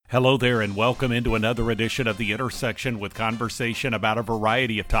Hello there, and welcome into another edition of The Intersection with conversation about a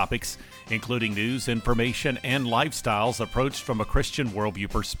variety of topics, including news, information, and lifestyles approached from a Christian worldview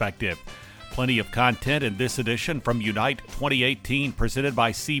perspective. Plenty of content in this edition from Unite 2018, presented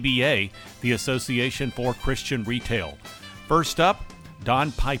by CBA, the Association for Christian Retail. First up,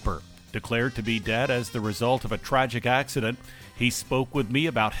 Don Piper, declared to be dead as the result of a tragic accident. He spoke with me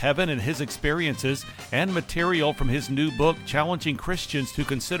about heaven and his experiences and material from his new book challenging Christians to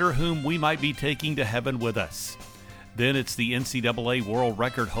consider whom we might be taking to heaven with us. Then it's the NCAA world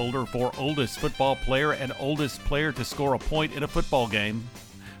record holder for oldest football player and oldest player to score a point in a football game.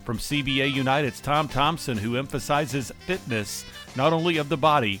 From CBA United's Tom Thompson, who emphasizes fitness not only of the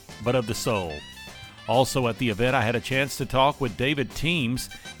body but of the soul. Also at the event, I had a chance to talk with David Teems.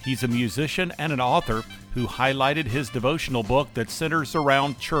 He's a musician and an author who highlighted his devotional book that centers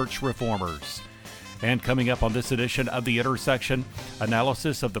around church reformers. And coming up on this edition of The Intersection,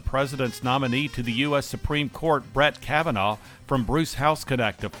 analysis of the president's nominee to the U.S. Supreme Court, Brett Kavanaugh, from Bruce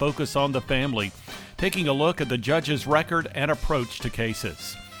House-Connect to Focus on the Family, taking a look at the judge's record and approach to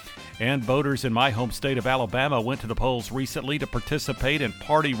cases. And voters in my home state of Alabama went to the polls recently to participate in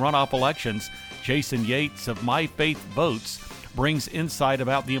party runoff elections. Jason Yates of My Faith Votes brings insight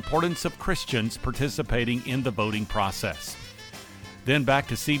about the importance of Christians participating in the voting process. Then back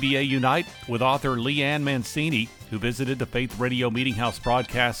to CBA Unite with author Leanne Mancini, who visited the Faith Radio Meeting House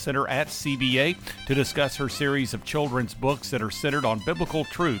Broadcast Center at CBA to discuss her series of children's books that are centered on biblical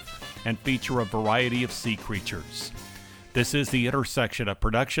truth and feature a variety of sea creatures. This is The Intersection, a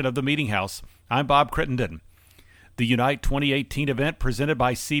production of the Meeting House. I'm Bob Crittenden. The Unite 2018 event presented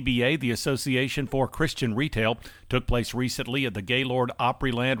by CBA, the Association for Christian Retail, took place recently at the Gaylord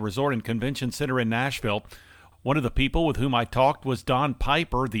Opryland Resort and Convention Center in Nashville. One of the people with whom I talked was Don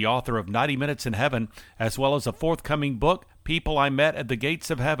Piper, the author of 90 Minutes in Heaven, as well as a forthcoming book, People I Met at the Gates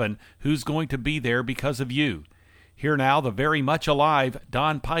of Heaven, Who's Going to Be There Because of You. Here now, the very much alive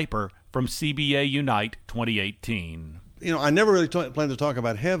Don Piper from CBA Unite 2018. You know, I never really planned to talk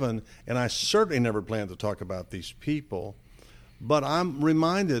about heaven, and I certainly never planned to talk about these people. But I'm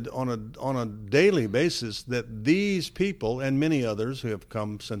reminded on a daily basis that these people and many others who have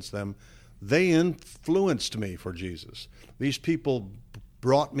come since them, they influenced me for Jesus. These people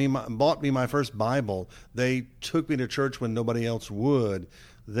bought me my first Bible. They took me to church when nobody else would.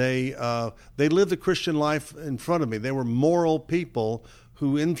 They lived the Christian life in front of me. They were moral people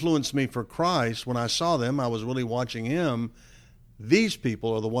who influenced me for Christ. When I saw them, I was really watching Him. These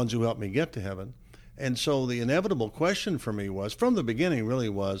people are the ones who helped me get to heaven. And so the inevitable question for me was, from the beginning really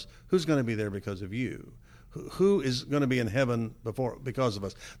was, who's going to be there because of you? Who is going to be in heaven because of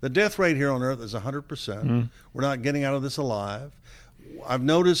us? The death rate here on earth is 100%. Mm-hmm. We're not getting out of this alive. I've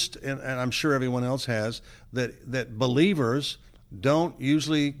noticed, and I'm sure everyone else has, that believers don't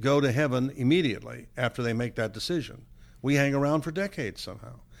usually go to heaven immediately after they make that decision. We hang around for decades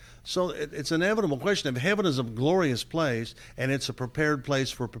somehow. So it's an inevitable question. If heaven is a glorious place and it's a prepared place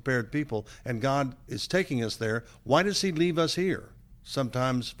for prepared people and God is taking us there, why does He leave us here,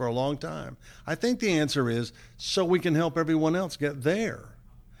 sometimes for a long time? I think the answer is so we can help everyone else get there.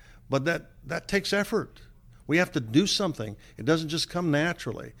 But that takes effort. We have to do something. It doesn't just come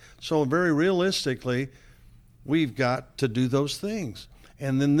naturally. So very realistically, we've got to do those things.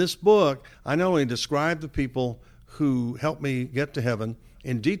 And in this book, I not only describe the people who helped me get to heaven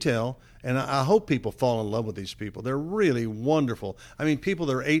in detail, and I hope people fall in love with these people. They're really wonderful. I mean, people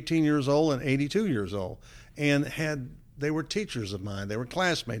that are 18 years old and 82 years old, and they were teachers of mine, they were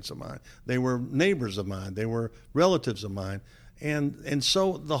classmates of mine, they were neighbors of mine, they were relatives of mine, and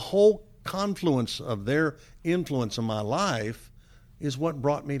so the whole confluence of their influence in my life is what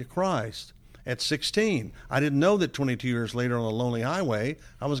brought me to Christ. At 16, I didn't know that 22 years later on a lonely highway,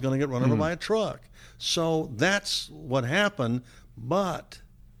 I was going to get run over by a truck. So that's what happened, but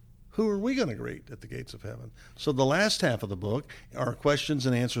who are we going to greet at the gates of heaven? So the last half of the book are questions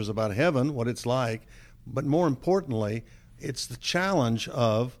and answers about heaven, what it's like, but more importantly, it's the challenge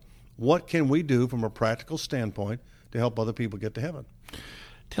of what can we do from a practical standpoint to help other people get to heaven.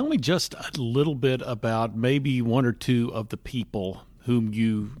 Tell me just a little bit about maybe one or two of the people whom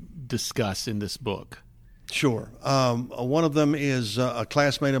you discuss in this book. Sure. One of them is a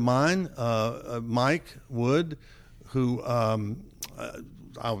classmate of mine, Mike Wood, who I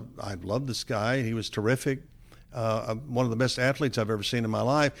love this guy. He was terrific. One of the best athletes I've ever seen in my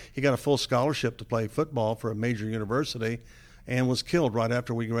life. He got a full scholarship to play football for a major university and was killed right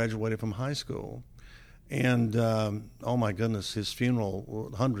after we graduated from high school. And, oh my goodness, his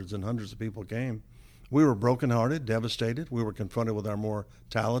funeral, hundreds and hundreds of people came. We were brokenhearted, devastated. We were confronted with our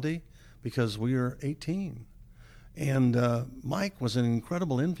mortality because we were 18. And Mike was an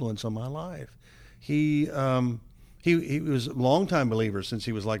incredible influence on my life. He was a longtime believer since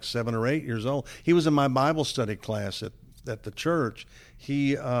he was like 7 or 8 years old. He was in my Bible study class at the church.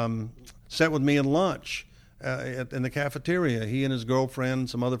 He sat with me at lunch in the cafeteria. He and his girlfriend,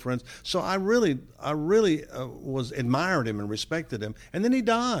 some other friends. So I really was admired him and respected him. And then he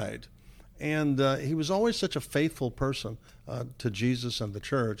died. And he was always such a faithful person to Jesus and the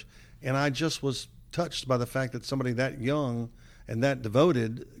church. And I just was touched by the fact that somebody that young and that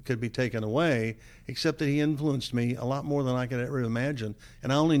devoted could be taken away, except that he influenced me a lot more than I could ever imagine.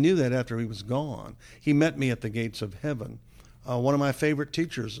 And I only knew that after he was gone. He met me at the gates of heaven. One of my favorite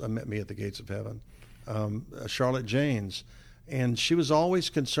teachers met me at the gates of heaven, Charlotte Janes. And she was always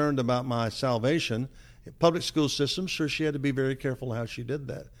concerned about my salvation. Public school system, sure, she had to be very careful how she did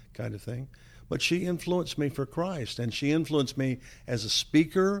that kind of thing. But she influenced me for Christ, and she influenced me as a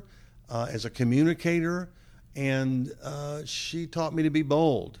speaker, as a communicator, and she taught me to be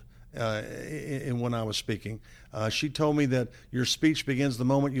bold when I was speaking. She told me that your speech begins the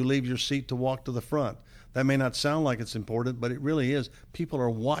moment you leave your seat to walk to the front. That may not sound like it's important, but it really is. People are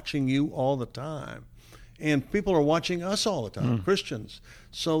watching you all the time, and people are watching us all the time, Christians.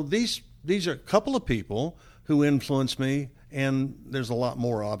 So these are a couple of people who influenced me, and there's a lot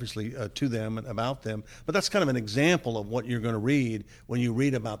more, obviously, to them and about them. But that's kind of an example of what you're going to read when you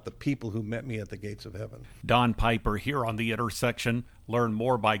read about the people who met me at the gates of heaven. Don Piper here on The Intersection. Learn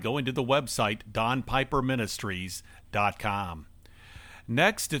more by going to the website, donpiperministries.com.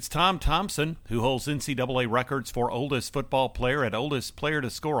 Next, it's Tom Thompson, who holds NCAA records for oldest football player and oldest player to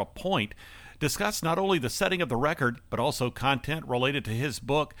score a point. Discuss not only the setting of the record, but also content related to his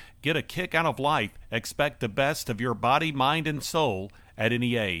book, Get a Kick Out of Life, Expect the Best of Your Body, Mind, and Soul at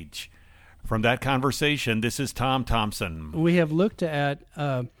Any Age. From that conversation, this is Tom Thompson. We have looked at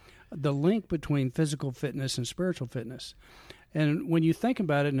the link between physical fitness and spiritual fitness. And when you think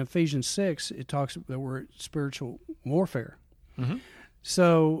about it, in Ephesians 6, it talks about the word spiritual warfare. Mm-hmm.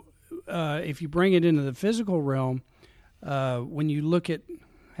 So if you bring it into the physical realm, when you look at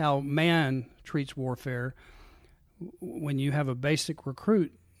how man treats warfare, when you have a basic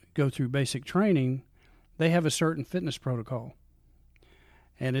recruit go through basic training, they have a certain fitness protocol.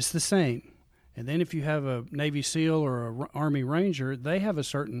 And it's the same. And then if you have a Navy SEAL or an Army Ranger, they have a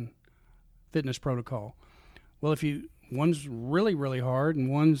certain fitness protocol. Well, one's really, really hard and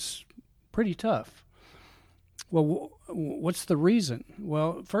one's pretty tough. Well, what's the reason?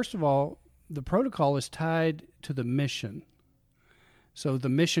 Well, first of all, the protocol is tied to the mission. So the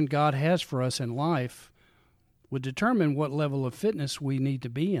mission God has for us in life would determine what level of fitness we need to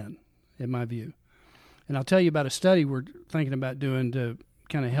be in my view. And I'll tell you about a study we're thinking about doing to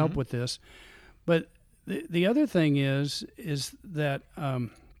kind of help with this. But the other thing is that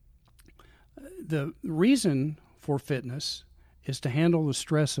the reason for fitness is to handle the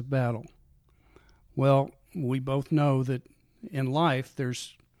stress of battle. Well, we both know that in life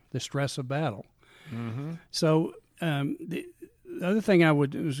there's the stress of battle. Mm-hmm. So the other thing I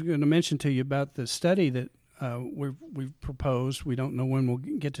was going to mention to you about the study that we've proposed, we don't know when we'll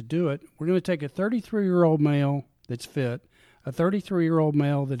get to do it. We're going to take a 33-year-old male that's fit, a 33-year-old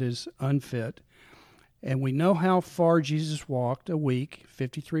male that is unfit, and we know how far Jesus walked a week,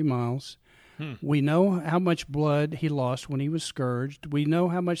 53 miles. We know how much blood he lost when he was scourged. We know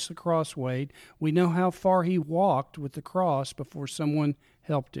how much the cross weighed. We know how far he walked with the cross before someone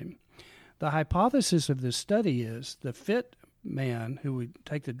helped him. The hypothesis of this study is the fit man who we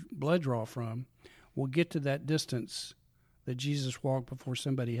take the blood draw from will get to that distance that Jesus walked before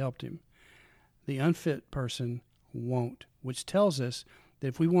somebody helped him. The unfit person won't, which tells us that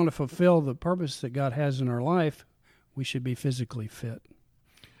if we want to fulfill the purpose that God has in our life, we should be physically fit.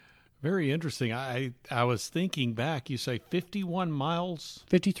 Very interesting. I was thinking back, you say 51 miles?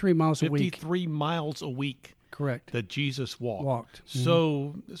 53 miles a week. 53 miles a week. Correct. That Jesus walked.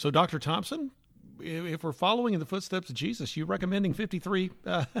 Mm-hmm. So Dr. Thompson, if we're following in the footsteps of Jesus, you recommending 53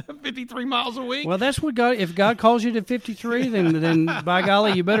 miles a week? Well, that's what God. If God calls you to 53, then by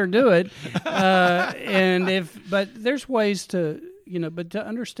golly, you better do it. But there's ways to but to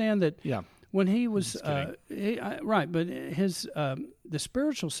understand that. Yeah. When he was right, but his the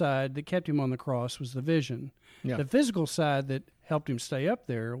spiritual side that kept him on the cross was the vision. Yeah. The physical side that helped him stay up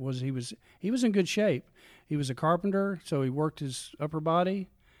there was he was in good shape. He was a carpenter, so he worked his upper body,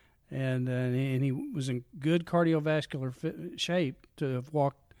 and he was in good cardiovascular shape to have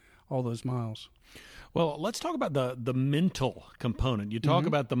walked all those miles. Well, let's talk about the mental component. You talk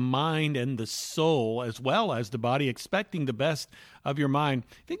about the mind and the soul as well as the body, expecting the best of your mind.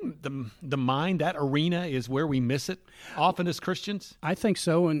 I think the mind, that arena, is where we miss it often as Christians? I think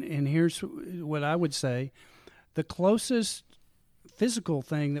so, and here's what I would say. The closest physical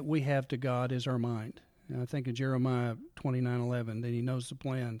thing that we have to God is our mind. And I think of Jeremiah 29:11, that He knows the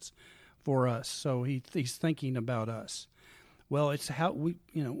plans for us, so He's thinking about us. Well, it's how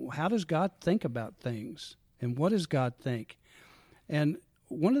how does God think about things, and what does God think? And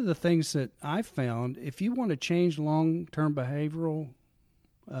one of the things that I've found, if you want to change long-term behavioral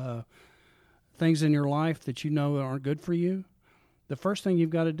things in your life that you know aren't good for you, the first thing you've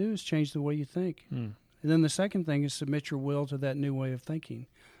got to do is change the way you think. And then the second thing is submit your will to that new way of thinking.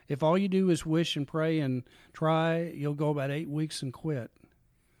 If all you do is wish and pray and try, you'll go about 8 weeks and quit.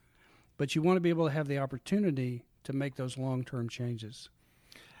 But you want to be able to have the opportunity to make those long-term changes.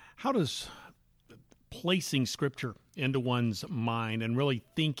 How does placing Scripture into one's mind and really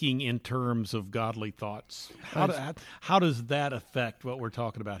thinking in terms of godly thoughts, how does that affect what we're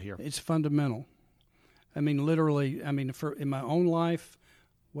talking about here? It's fundamental. I mean, literally, in my own life,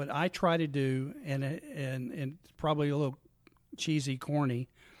 what I try to do, and it's probably a little cheesy, corny,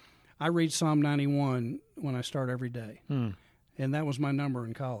 I read Psalm 91 when I start every day. And that was my number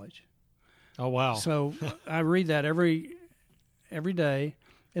in college. Oh, wow. So I read that every day,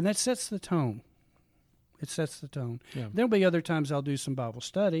 and that sets the tone. It sets the tone. Yeah. There'll be other times I'll do some Bible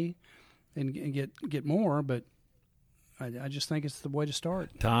study and get more, but I just think it's the way to start.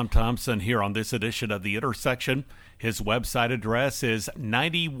 Tom Thompson here on this edition of The Intersection. His website address is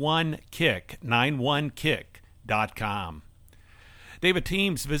 91kick.com. David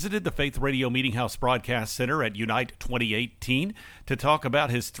Teems visited the Faith Radio Meeting House Broadcast Center at Unite 2018 to talk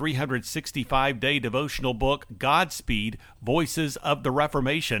about his 365-day devotional book, Godspeed, Voices of the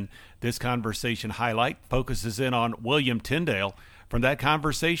Reformation. This conversation highlight focuses in on William Tyndale. From that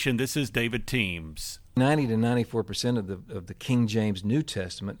conversation, this is David Teems. 90 to 94% of the King James New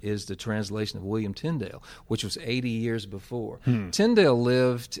Testament is the translation of William Tyndale, which was 80 years before. Tyndale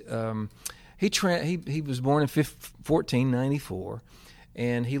lived... He was born in 1494,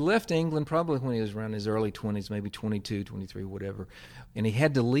 and he left England probably when he was around his early 20s, maybe 22, 23, whatever. And he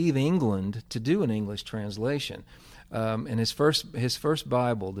had to leave England to do an English translation. And his first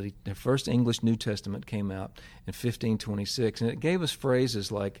Bible, the first English New Testament, came out in 1526, and it gave us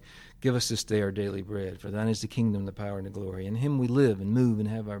phrases like, "Give us this day our daily bread, for thine is the kingdom, the power, and the glory. In him we live and move and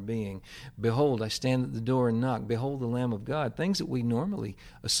have our being. Behold, I stand at the door and knock. Behold the Lamb of God." Things that we normally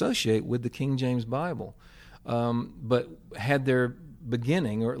associate with the King James Bible, but had their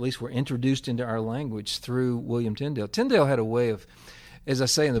beginning, or at least were introduced into our language through William Tyndale. Tyndale had a way of, as I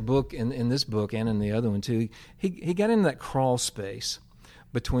say in the book, in this book and in the other one too, he got into that crawl space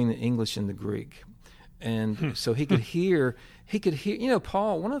between the English and the Greek. And so he could hear,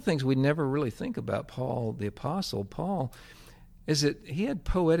 Paul, one of the things we never really think about Paul, the Apostle Paul, is that he had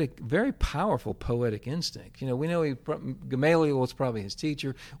very powerful poetic instinct. We know Gamaliel was probably his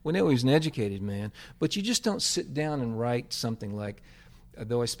teacher. We know he was an educated man, but you just don't sit down and write something like,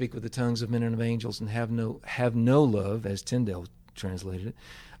 "Though I speak with the tongues of men and of angels and have no love," as Tyndale translated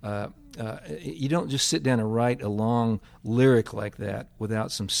it. You don't just sit down and write a long lyric like that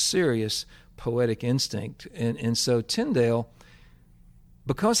without some serious poetic instinct. And so Tyndale,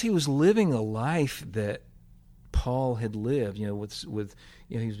 because he was living a life that Paul had lived, he was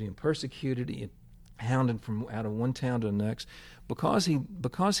being persecuted, he had hounded from out of one town to the next. Because he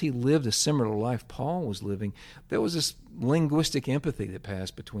lived a similar life Paul was living, there was this linguistic empathy that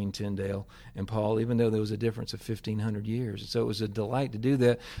passed between Tyndale and Paul, even though there was a difference of 1,500 years. And so it was a delight to do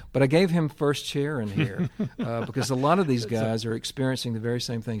that. But I gave him first chair in here because a lot of these guys are experiencing the very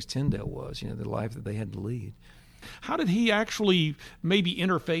same things Tyndale was, the life that they had to lead. How did he actually maybe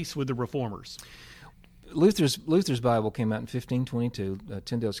interface with the Reformers? Luther's Bible came out in 1522.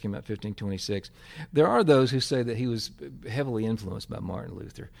 Tyndale's came out in 1526. There are those who say that he was heavily influenced by Martin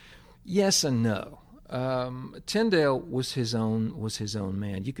Luther. Yes and no. Tyndale was his own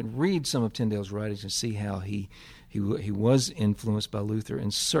man. You can read some of Tyndale's writings and see how he was influenced by Luther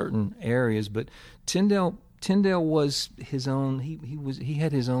in certain areas, but Tyndale was his own. He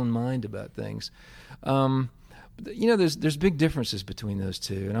had his own mind about things. There's big differences between those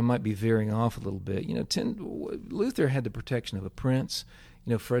two, and I might be veering off a little bit. Luther had the protection of a prince.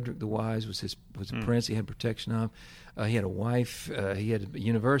 Frederick the Wise was a prince. He had protection of. He had a wife. He had a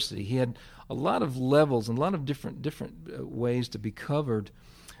university. He had a lot of levels and a lot of different ways to be covered.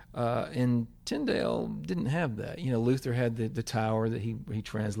 And Tyndale didn't have that. Luther had the tower that he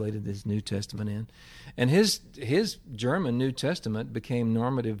translated his New Testament in, and his German New Testament became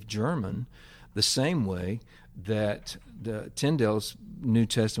normative German, the same way that Tyndale's New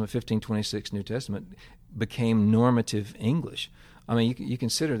Testament, 1526 New Testament, became normative English. I mean, you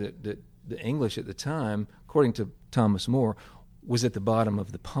consider that the English at the time, according to Thomas More, was at the bottom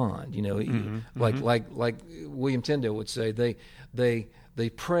of the pond. Like William Tyndale would say, they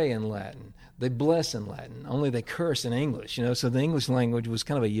pray in Latin, they bless in Latin, only they curse in English. So the English language was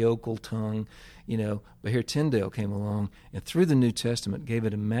kind of a yokel tongue. But here Tyndale came along and through the New Testament gave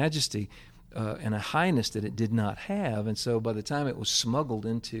it a majesty and a highness that it did not have. And so by the time it was smuggled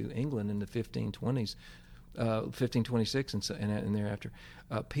into England in the 1520s, 1526 and thereafter,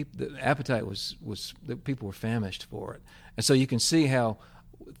 the appetite was people were famished for it. And so you can see how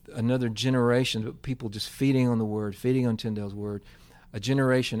another generation of people just feeding on the Word, feeding on Tyndale's Word. A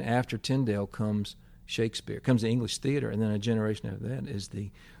generation after Tyndale comes Shakespeare, comes the English theater, and then a generation after that is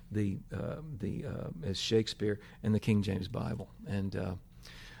is Shakespeare and the King James Bible. And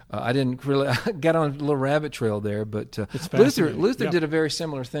I didn't really I got on a little rabbit trail there, but Luther did a very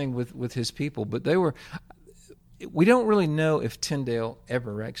similar thing with his people, but they were. We don't really know if Tyndale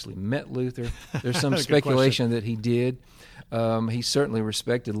ever actually met Luther. There's some speculation that he did. He certainly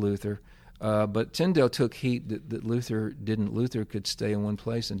respected Luther. But Tyndale took heat that Luther didn't. Luther could stay in one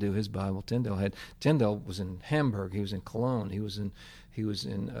place and do his Bible. Tyndale was in Hamburg. He was in Cologne. He was in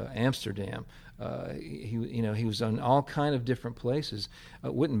Amsterdam. He was in all kind of different places.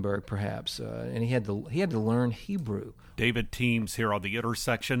 Wittenberg, perhaps, and he had to learn Hebrew. David Teems here on The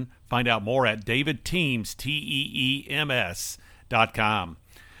Intersection. Find out more at davidteems, TEEMS.com.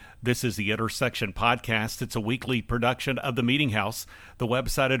 This is the Intersection Podcast. It's a weekly production of the Meeting House. The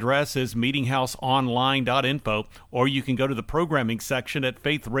website address is meetinghouseonline.info, or you can go to the programming section at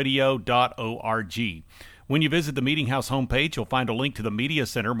faithradio.org. When you visit the Meeting House homepage, you'll find a link to the Media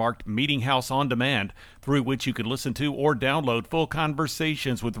Center marked Meeting House On Demand, through which you can listen to or download full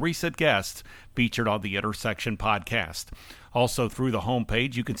conversations with recent guests featured on the Intersection Podcast. Also, through the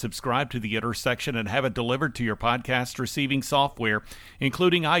homepage, you can subscribe to the Intersection and have it delivered to your podcast receiving software,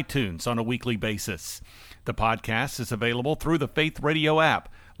 including iTunes, on a weekly basis. The podcast is available through the Faith Radio app.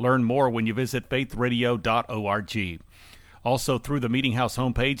 Learn more when you visit faithradio.org. Also, through the Meeting House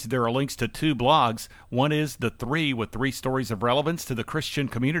homepage, there are links to 2 blogs. One is The Three, with 3 stories of relevance to the Christian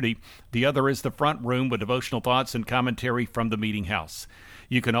community. The other is The Front Room, with devotional thoughts and commentary from the Meeting House.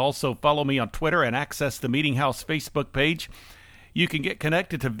 You can also follow me on Twitter and access the Meeting House Facebook page. You can get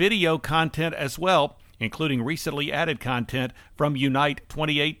connected to video content as well, including recently added content from Unite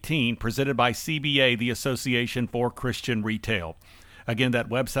 2018, presented by CBA, the Association for Christian Retail. Again, that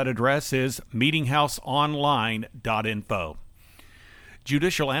website address is meetinghouseonline.info.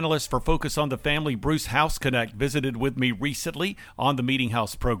 Judicial analyst for Focus on the Family, Bruce Hausknecht, visited with me recently on the Meeting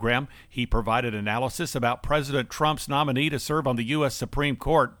House program. He provided analysis about President Trump's nominee to serve on the U.S. Supreme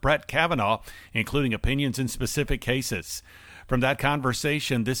Court, Brett Kavanaugh, including opinions in specific cases. From that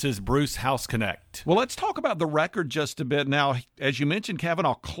conversation, this is Bruce Hausknecht. Well, let's talk about the record just a bit. Now, as you mentioned,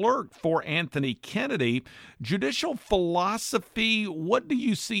 Kavanaugh clerked for Anthony Kennedy. Judicial philosophy, what do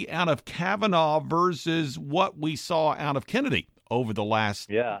you see out of Kavanaugh versus what we saw out of Kennedy over the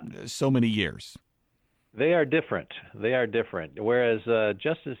last so many years? They are different. Whereas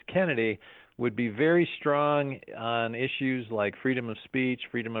Justice Kennedy would be very strong on issues like freedom of speech,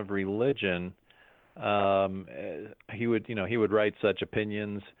 freedom of religion. He would write such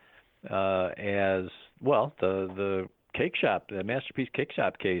opinions as the cake shop, the Masterpiece Cake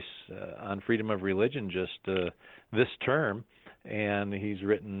Shop case on freedom of religion just this term, and he's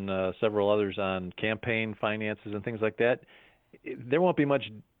written several others on campaign finances and things like that. There won't be much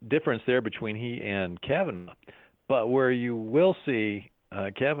difference there between he and Kavanaugh, but where you will see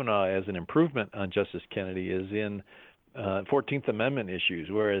Kavanaugh as an improvement on Justice Kennedy is in 14th Amendment issues,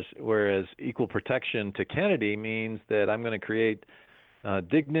 whereas equal protection to Kennedy means that I'm going to create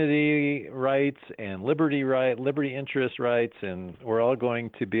dignity rights and liberty interest rights, and we're all going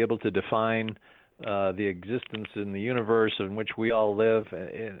to be able to define the existence in the universe in which we all live,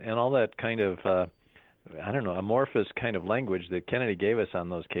 and all that kind of amorphous kind of language that Kennedy gave us on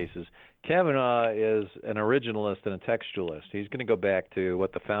those cases. Kavanaugh is an originalist and a textualist. He's going to go back to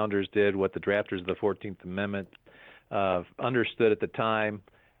what the founders did, what the drafters of the 14th Amendment understood at the time,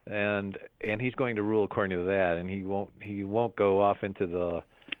 and he's going to rule according to that, and he won't go off into the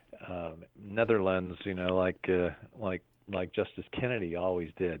Netherlands, like Justice Kennedy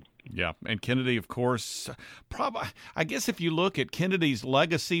always did. Yeah, and Kennedy, of course, I guess if you look at Kennedy's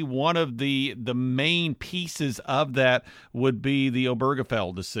legacy, one of the main pieces of that would be the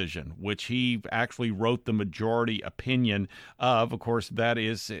Obergefell decision, which he actually wrote the majority opinion of. Of course, that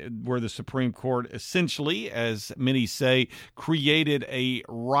is where the Supreme Court essentially, as many say, created a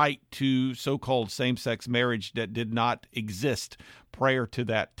right to so-called same-sex marriage that did not exist prior to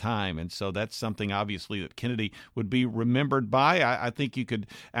that time. And so that's something, obviously, that Kennedy would be remembered by. I think you could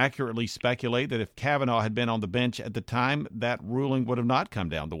actually accurately speculate that if Kavanaugh had been on the bench at the time, that ruling would have not come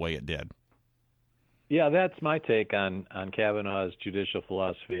down the way it did? Yeah, that's my take on Kavanaugh's judicial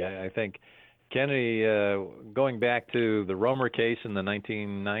philosophy. I think Kennedy, going back to the Romer case in the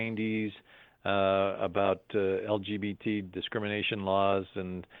 1990s about LGBT discrimination laws,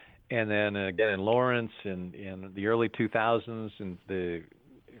 and then again in Lawrence in the early 2000s, and the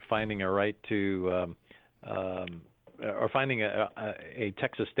finding a right to or finding a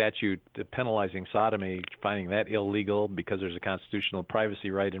Texas statute penalizing sodomy, finding that illegal because there's a constitutional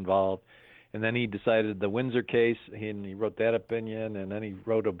privacy right involved. And then he decided the Windsor case, he wrote that opinion, and then he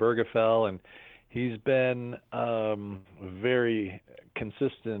wrote Obergefell, and he's been very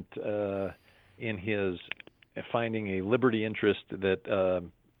consistent in his finding a liberty interest that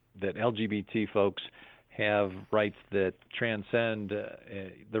LGBT folks have rights that transcend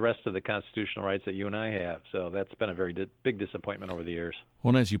the rest of the constitutional rights that you and I have. So that's been a very big disappointment over the years.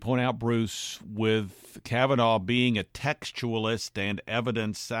 Well, as you point out, Bruce, with Kavanaugh being a textualist and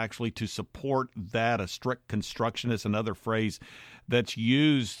evidence actually to support that, a strict constructionist, another phrase that's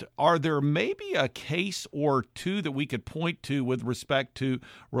used, are there maybe a case or two that we could point to with respect to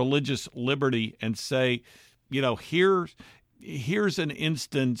religious liberty and say, you know, here's an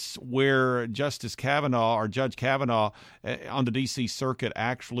instance where Justice Kavanaugh or Judge Kavanaugh on the D.C. Circuit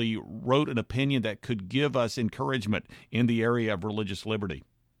actually wrote an opinion that could give us encouragement in the area of religious liberty?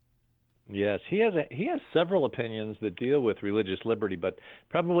 Yes, he has several opinions that deal with religious liberty, but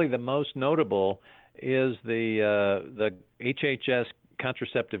probably the most notable is the HHS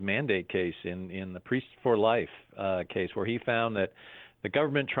contraceptive mandate case in the Priests for Life case, where he found that the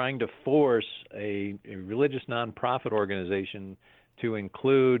government trying to force a religious nonprofit organization to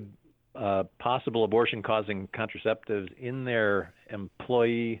include possible abortion-causing contraceptives in their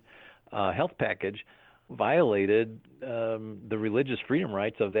employee health package violated the religious freedom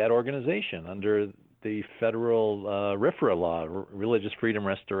rights of that organization under the federal RFRA law, Religious Freedom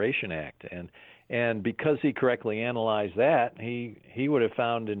Restoration Act. And because he correctly analyzed that, he would have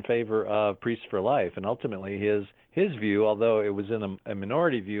found in favor of Priests for Life. And ultimately his view, although it was in a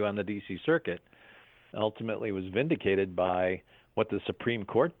minority view on the D.C. Circuit, ultimately was vindicated by what the Supreme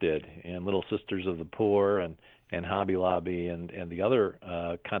Court did in Little Sisters of the Poor and Hobby Lobby and the other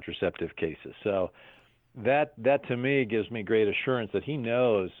contraceptive cases. So that to me gives me great assurance that he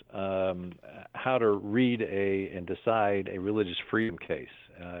knows how to read and decide a religious freedom case.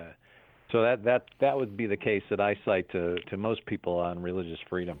 So that would be the case that I cite to most people on religious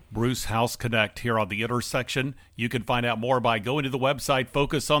freedom. Bruce House-Connect here on The Intersection. You can find out more by going to the website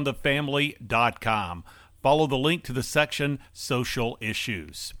focusonthefamily.com. Follow the link to the section Social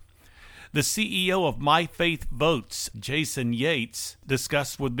Issues. The CEO of My Faith Votes, Jason Yates,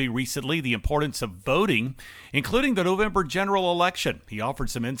 discussed with me recently the importance of voting, including the November general election. He offered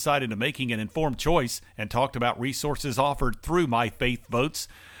some insight into making an informed choice and talked about resources offered through My Faith Votes.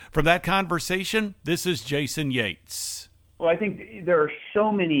 From that conversation, this is Jason Yates. Well, I think there are so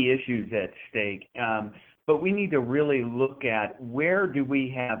many issues at stake, but we need to really look at where do we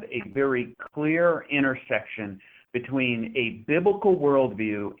have a very clear intersection between a biblical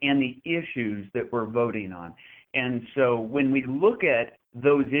worldview and the issues that we're voting on. And so when we look at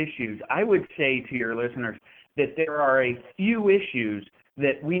those issues, I would say to your listeners that there are a few issues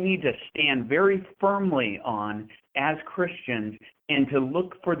that we need to stand very firmly on as Christians and to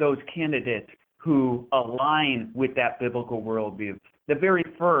look for those candidates who align with that biblical worldview. The very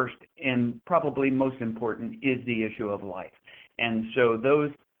first and probably most important is the issue of life. And so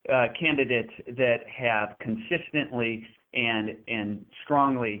those candidates that have consistently and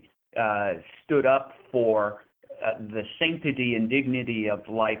strongly stood up for the sanctity and dignity of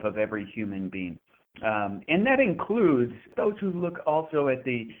life of every human being. And that includes those who look also at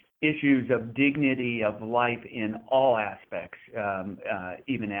the issues of dignity of life in all aspects,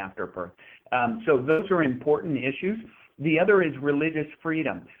 even after birth. So those are important issues. The other is religious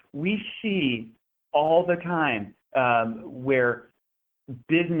freedom. We see all the time where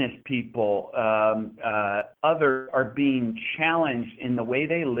business people, others are being challenged in the way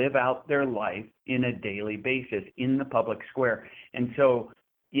they live out their life in a daily basis in the public square. And so,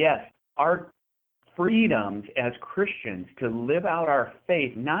 yes, our freedoms as Christians to live out our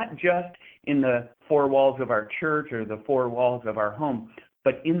faith, not just in the four walls of our church or the four walls of our home,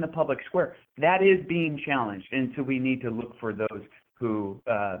 but in the public square, that is being challenged. And so we need to look for those who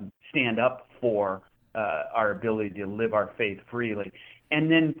stand up for our ability to live our faith freely. And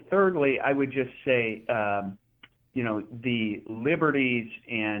then thirdly, I would just say, the liberties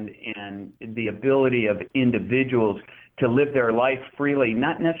and the ability of individuals to live their life freely,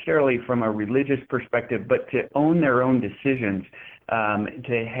 not necessarily from a religious perspective, but to own their own decisions,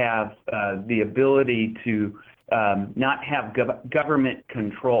 to have the ability to not have government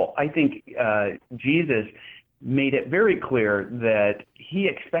control. I think Jesus made it very clear that he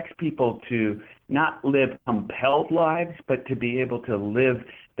expects people to not live compelled lives, but to be able to live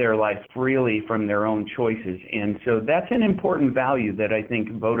their life freely from their own choices. And so that's an important value that I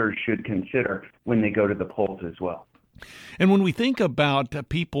think voters should consider when they go to the polls as well. And when we think about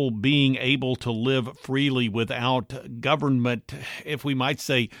people being able to live freely without government, if we might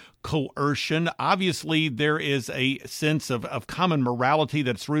say coercion, obviously there is a sense of common morality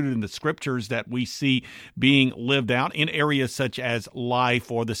that's rooted in the scriptures that we see being lived out in areas such as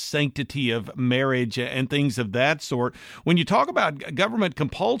life or the sanctity of marriage and things of that sort. When you talk about government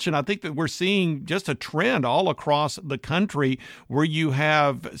compulsion, I think that we're seeing just a trend all across the country where you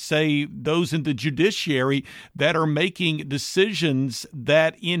have, say, those in the judiciary that are making decisions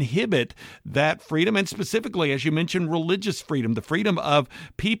that inhibit that freedom, and specifically, as you mentioned, religious freedom, the freedom of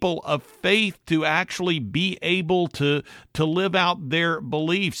people of faith to actually be able to live out their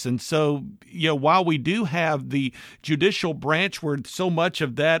beliefs. And so, while we do have the judicial branch where so much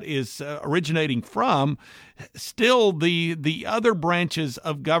of that is originating from, still the other branches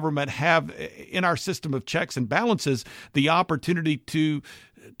of government have, in our system of checks and balances, the opportunity to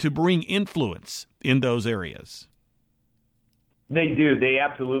bring influence in those areas. They do. They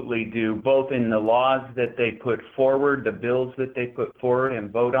absolutely do, both in the laws that they put forward, the bills that they put forward and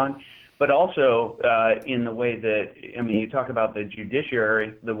vote on, but also in the way that, you talk about the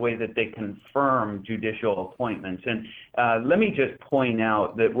judiciary, the way that they confirm judicial appointments. And let me just point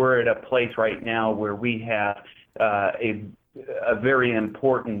out that we're at a place right now where we have a very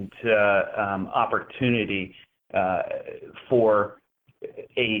important opportunity for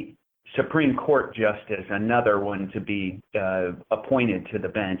a Supreme Court justice, another one to be appointed to the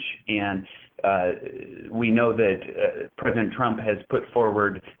bench. And we know that President Trump has put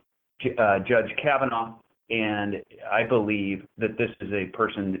forward Judge Kavanaugh, and I believe that this is a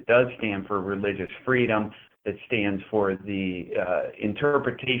person that does stand for religious freedom, that stands for the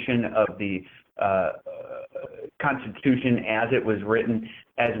interpretation of the Constitution as it was written,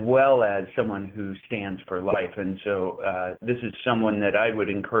 as well as someone who stands for life. And so this is someone that I would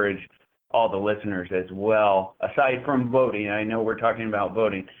encourage all the listeners as well, aside from voting. I know we're talking about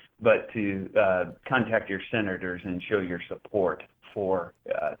voting, but to contact your senators and show your support for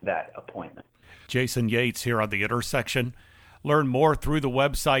that appointment. Jason Yates here on The Intersection. Learn more through the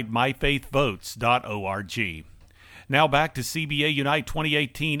website myfaithvotes.org. Now back to CBA Unite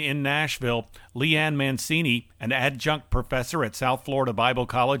 2018 in Nashville. Leanne Mancini, an adjunct professor at South Florida Bible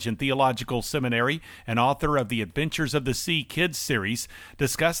College and Theological Seminary and author of the Adventures of the Sea Kids series,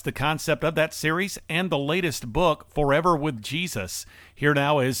 discussed the concept of that series and the latest book, Forever with Jesus. Here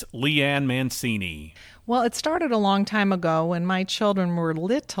now is Leanne Mancini. Well, it started a long time ago when my children were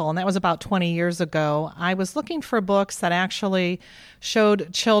little, and that was about 20 years ago. I was looking for books that actually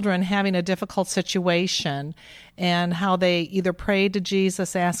showed children having a difficult situation and how they either prayed to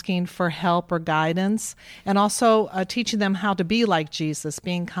Jesus asking for help or guidance, and also teaching them how to be like Jesus,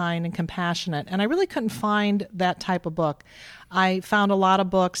 being kind and compassionate. And I really couldn't find that type of book. I found a lot of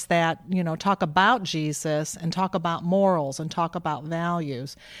books that, talk about Jesus and talk about morals and talk about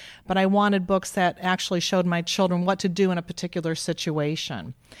values. But I wanted books that actually showed my children what to do in a particular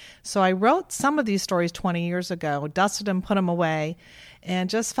situation. So I wrote some of these stories 20 years ago, dusted them, put them away, and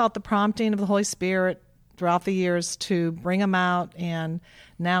just felt the prompting of the Holy Spirit throughout the years to bring them out. And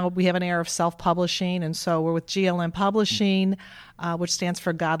now we have an era of self-publishing, and so we're with GLM Publishing, which stands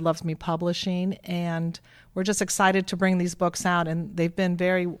for God Loves Me Publishing, and we're just excited to bring these books out, and they've been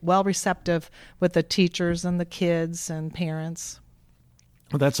very well receptive with the teachers and the kids and parents.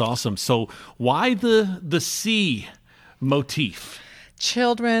 Well, that's awesome. So why the sea motif?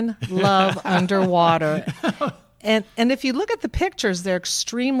 Children love underwater. And if you look at the pictures, they're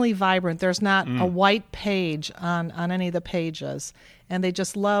extremely vibrant. There's not a white page on any of the pages, and they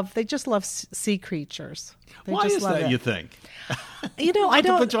just love sea creatures. Why is that, you think? I don't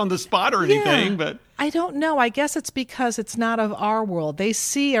to put you on the spot or anything, but I don't know. I guess it's because it's not of our world. They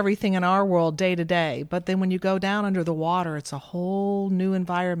see everything in our world day to day, but then when you go down under the water, it's a whole new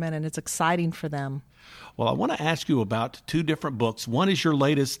environment, and it's exciting for them. Well, I want to ask you about two different books. One is your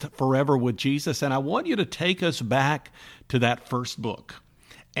latest, Forever with Jesus, and I want you to take us back to that first book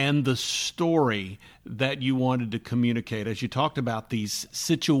and the story that you wanted to communicate as you talked about these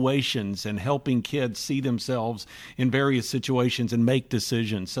situations and helping kids see themselves in various situations and make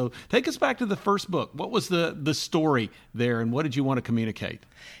decisions. So take us back to the first book. What was the story there, and what did you want to communicate?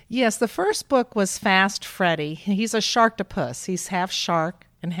 Yes, the first book was Fast Freddy. He's a sharktopus. He's half shark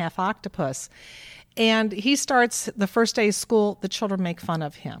and half octopus. And he starts the first day of school, the children make fun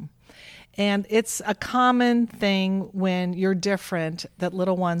of him. And it's a common thing when you're different that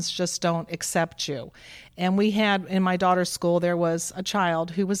little ones just don't accept you. And we had, in my daughter's school, there was a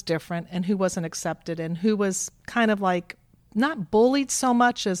child who was different and who wasn't accepted and who was kind of like not bullied so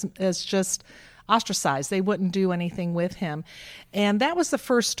much as just ostracized. They wouldn't do anything with him. And that was the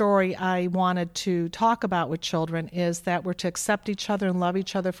first story I wanted to talk about with children, is that we're to accept each other and love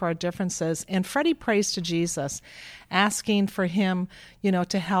each other for our differences. And Freddie prays to Jesus, asking for him,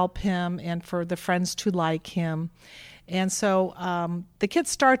 to help him and for the friends to like him. And so the kids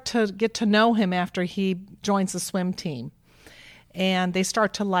start to get to know him after he joins the swim team. And they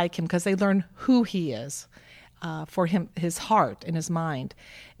start to like him because they learn who he is. For him, his heart and his mind.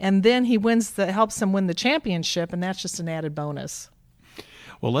 And then he helps him win the championship, and that's just an added bonus.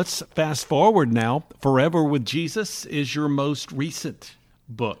 Well, let's fast forward now. Forever with Jesus is your most recent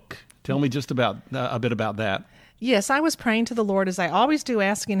book. Tell me just about a bit about that. Yes, I was praying to the Lord, as I always do,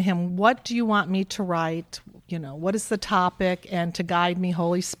 asking him, what do you want me to write? What is the topic? And to guide me,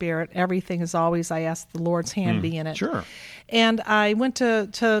 Holy Spirit. Everything is always, I ask the Lord's hand be in it. Sure. And I went to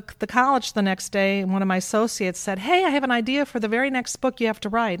the college the next day, and one of my associates said, hey, I have an idea for the very next book you have to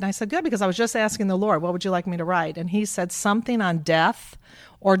write. And I said, good, because I was just asking the Lord, what would you like me to write? And he said, something on death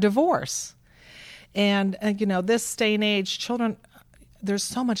or divorce. And this day and age, children, there's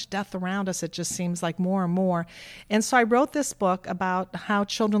so much death around us, it just seems like more and more. And so I wrote this book about how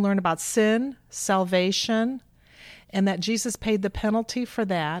children learn about sin, salvation, and that Jesus paid the penalty for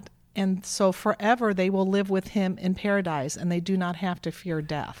that. And so forever they will live with him in paradise, and they do not have to fear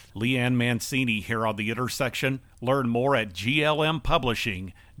death. Leanne Mancini here on The Intersection. Learn more at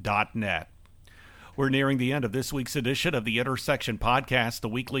glmpublishing.net. We're nearing the end of this week's edition of the Intersection Podcast, the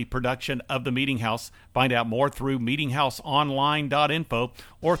weekly production of the Meeting House. Find out more through meetinghouseonline.info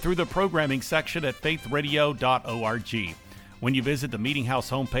or through the programming section at faithradio.org. When you visit the Meeting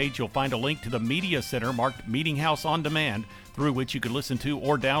House homepage, you'll find a link to the Media Center marked Meeting House On Demand, through which you can listen to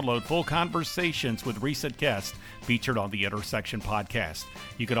or download full conversations with recent guests featured on the Intersection Podcast.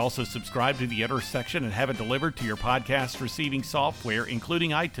 You can also subscribe to the Intersection and have it delivered to your podcast receiving software, including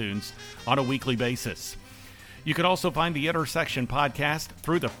iTunes, on a weekly basis. You can also find the Intersection Podcast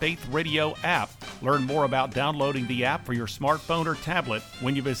through the Faith Radio app. Learn more about downloading the app for your smartphone or tablet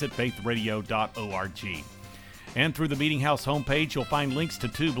when you visit faithradio.org. And through the Meeting House homepage, you'll find links to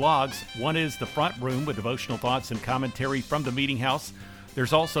 2 blogs. One is The Front Room with devotional thoughts and commentary from the Meeting House.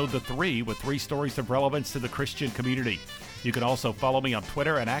 There's also The 3 with 3 stories of relevance to the Christian community. You can also follow me on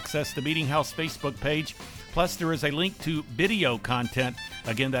Twitter and access the Meeting House Facebook page. Plus, there is a link to video content.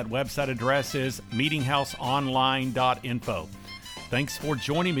 Again, that website address is meetinghouseonline.info. Thanks for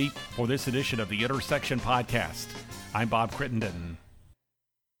joining me for this edition of the Intersection Podcast. I'm Bob Crittenden.